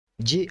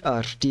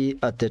GRT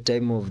at the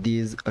time of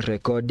this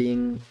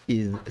recording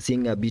is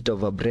seeing a bit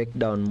of a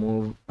breakdown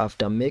move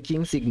after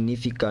making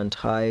significant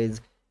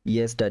highs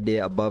yesterday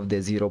above the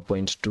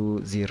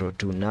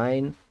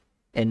 0.2029,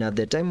 and at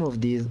the time of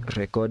this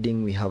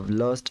recording we have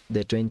lost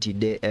the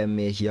 20-day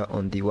MA here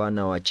on the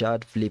 1-hour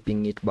chart,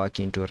 flipping it back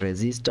into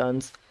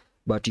resistance,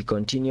 but we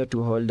continue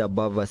to hold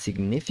above a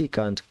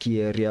significant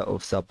key area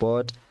of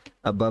support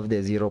above the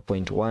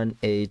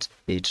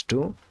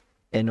 0.1882.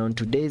 And on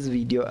today's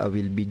video, I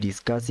will be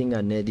discussing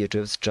an Elliot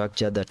wave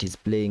structure that is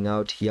playing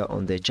out here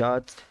on the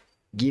charts,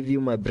 give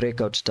you my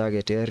breakout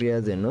target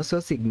areas and also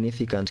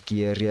significant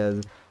key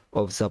areas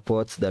of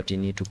supports that you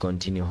need to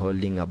continue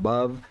holding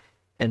above.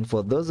 And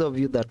for those of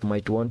you that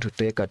might want to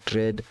take a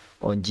trade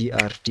on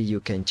GRT, you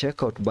can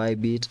check out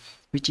Bybit,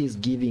 which is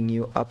giving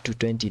you up to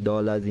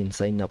 $20 in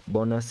sign-up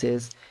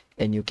bonuses,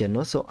 and you can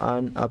also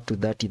earn up to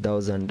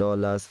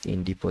 $30,000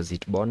 in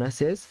deposit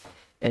bonuses.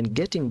 And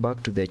getting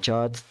back to the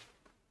charts,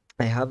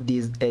 I have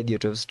this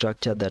Elliot wave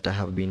structure that I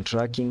have been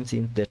tracking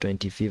since the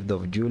 25th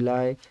of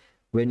July,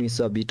 when we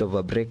saw a bit of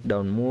a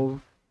breakdown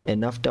move,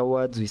 and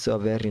afterwards we saw a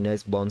very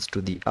nice bounce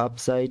to the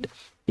upside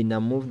in a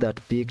move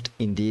that peaked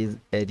in this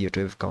Elliot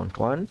wave count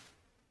 1.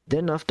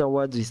 Then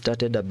afterwards we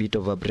started a bit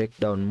of a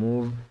breakdown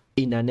move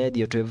in an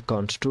Elliot wave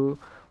count 2,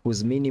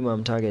 whose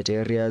minimum target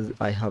areas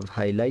I have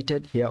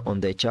highlighted here on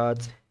the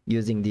charts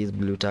using this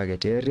blue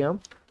target area,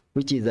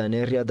 which is an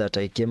area that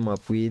I came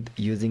up with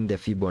using the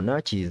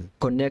Fibonacci's,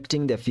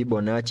 connecting the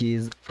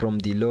Fibonacci's from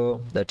the low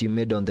that you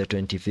made on the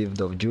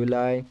 25th of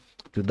July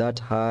to that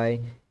high,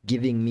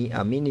 giving me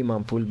a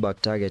minimum pullback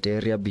target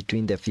area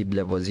between the Fib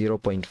level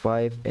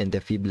 0.5 and the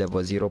Fib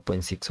level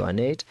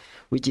 0.618,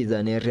 which is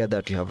an area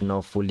that we have now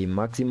fully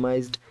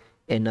maximized.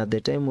 And at the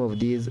time of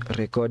this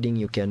recording,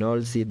 you can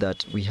all see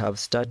that we have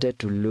started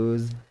to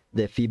lose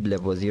the Fib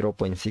level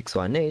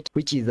 0.618,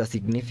 which is a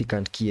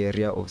significant key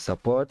area of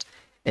support.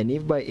 And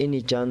if by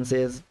any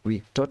chances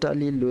we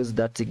totally lose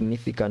that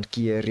significant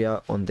key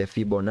area on the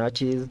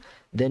Fibonacci's,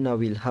 then I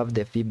will have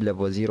the Fib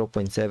level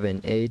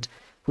 0.78,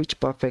 which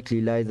perfectly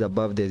lies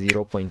above the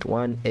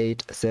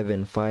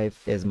 0.1875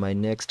 as my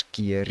next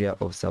key area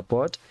of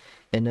support.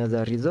 And as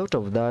a result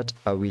of that,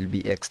 I will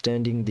be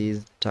extending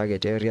this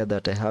target area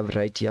that I have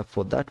right here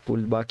for that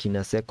pullback in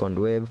a second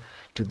wave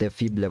to the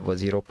Fib level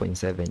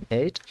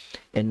 0.78.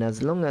 And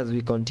as long as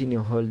we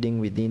continue holding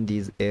within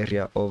this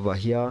area over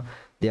here,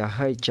 there are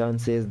high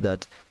chances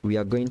that we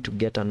are going to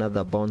get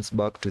another bounce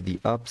back to the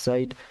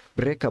upside,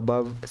 break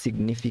above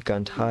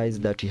significant highs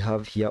that we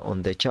have here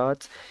on the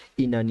charts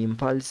in an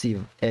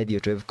impulsive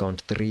Elliot wave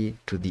count 3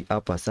 to the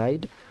upper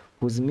side,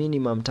 whose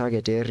minimum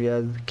target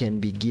areas can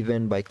be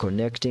given by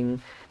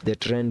connecting the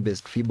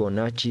trend-based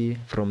Fibonacci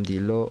from the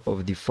low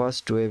of the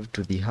first wave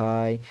to the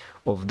high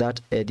of that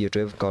Elliot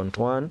wave count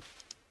 1,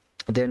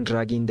 then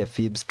dragging the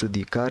fibs to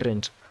the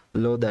current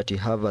low that we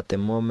have at the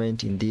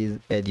moment in this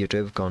Elliot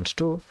wave count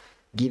 2,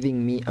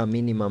 giving me a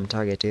minimum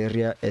target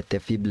area at the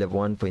Fib level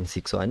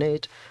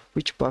 1.618,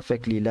 which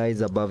perfectly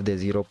lies above the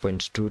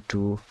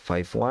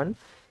 0.2251.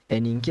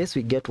 And in case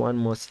we get one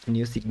more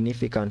new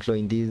significant low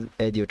in this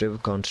Elliot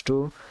wave count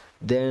 2,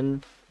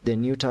 then the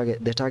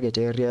target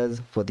areas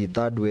for the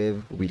third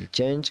wave will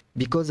change,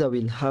 because I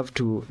will have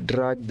to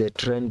drag the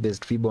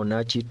trend-based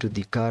Fibonacci to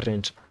the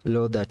current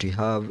low that we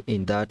have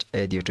in that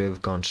Elliot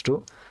wave count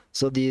 2.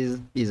 So this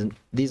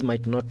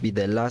might not be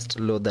the last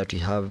low that we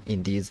have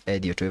in this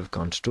Elliot wave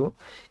count 2,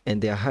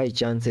 and there are high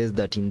chances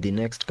that in the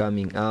next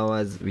coming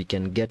hours we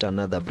can get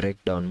another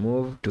breakdown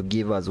move to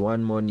give us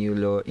one more new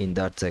low in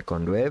that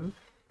second wave.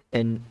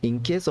 And in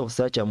case of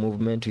such a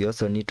movement, we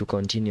also need to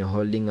continue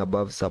holding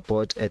above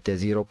support at the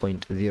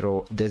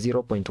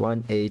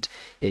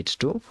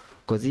 0.1882,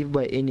 because if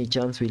by any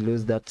chance we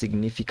lose that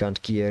significant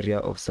key area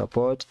of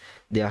support,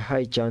 there are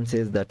high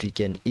chances that we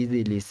can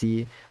easily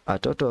see a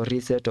total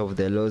reset of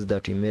the lows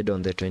that we made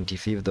on the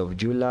 25th of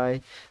July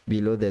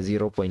below the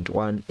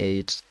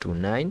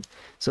 0.1829.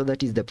 So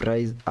that is the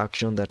price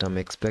action that I'm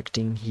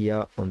expecting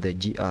here on the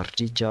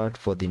GRT chart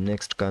for the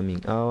next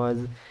coming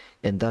hours.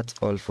 And that's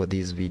all for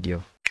this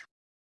video.